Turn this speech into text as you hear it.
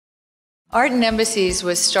Art in Embassies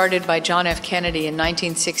was started by John F. Kennedy in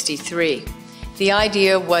 1963. The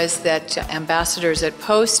idea was that ambassadors at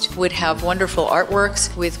Post would have wonderful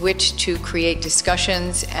artworks with which to create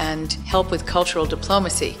discussions and help with cultural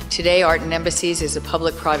diplomacy. Today, Art in Embassies is a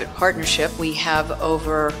public-private partnership. We have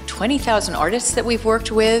over 20,000 artists that we've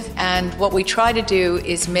worked with, and what we try to do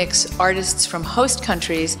is mix artists from host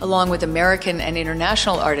countries along with American and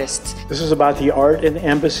international artists. This is about the Art in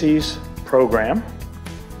Embassies program,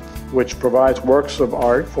 which provides works of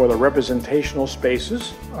art for the representational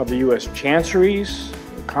spaces of the U.S. chanceries,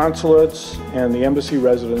 consulates, and the embassy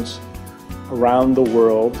residents around the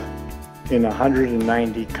world in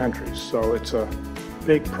 190 countries. So it's a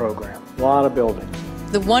big program, a lot of buildings.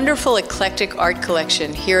 The wonderful eclectic art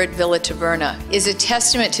collection here at Villa Taverna is a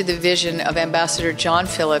testament to the vision of Ambassador John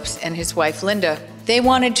Phillips and his wife Linda. They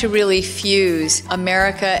wanted to really fuse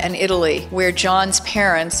America and Italy, where John's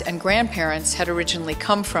parents and grandparents had originally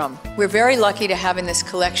come from. We're very lucky to have in this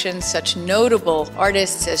collection such notable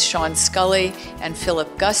artists as Sean Scully and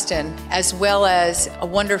Philip Guston, as well as a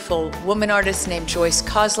wonderful woman artist named Joyce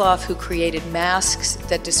Kozloff, who created masks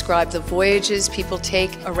that describe the voyages people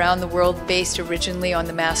take around the world based originally on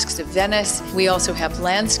the masks of Venice. We also have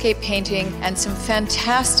landscape painting and some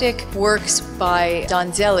fantastic works by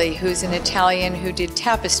Donzelli, who's an Italian who did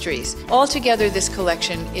tapestries. Altogether, this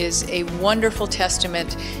collection is a wonderful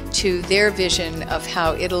testament to their vision of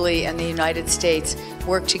how Italy and the United States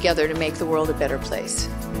work together to make the world a better place.